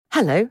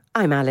Hello,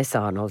 I'm Alice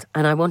Arnold,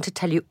 and I want to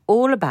tell you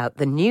all about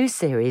the new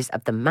series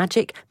of the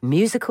Magic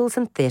Musicals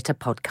and Theatre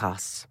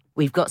podcasts.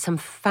 We've got some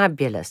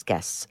fabulous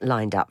guests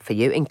lined up for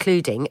you,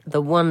 including the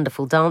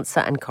wonderful dancer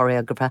and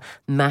choreographer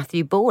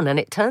Matthew Bourne, and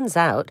it turns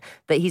out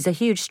that he's a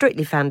huge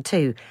Strictly fan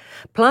too.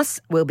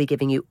 Plus, we'll be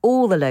giving you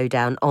all the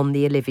lowdown on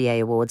the Olivier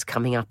Awards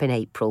coming up in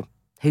April.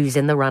 Who's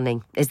in the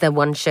running? Is there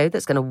one show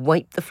that's going to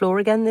wipe the floor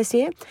again this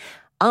year?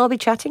 I'll be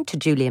chatting to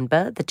Julian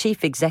Bird, the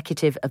Chief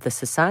Executive of the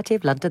Society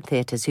of London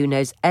Theatres, who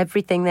knows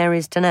everything there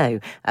is to know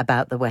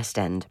about the West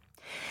End.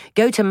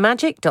 Go to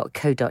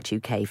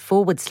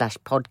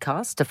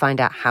magic.co.uk/podcast to find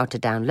out how to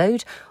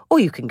download, or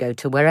you can go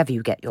to wherever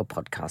you get your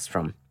podcasts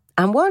from.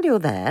 And while you're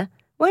there,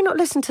 why not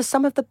listen to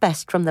some of the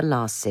best from the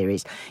last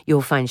series?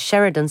 You'll find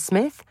Sheridan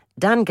Smith,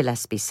 Dan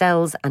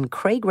Gillespie-Sells and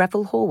Craig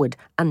Revel-Horwood,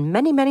 and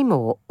many, many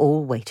more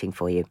all waiting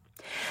for you.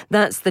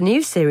 That's the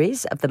new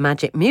series of the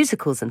Magic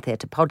Musicals and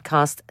Theatre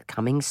podcast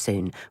coming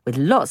soon, with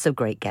lots of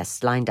great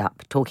guests lined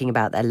up talking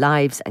about their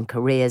lives and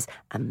careers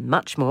and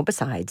much more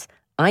besides.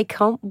 I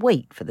can't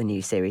wait for the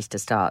new series to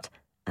start,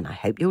 and I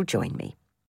hope you'll join me.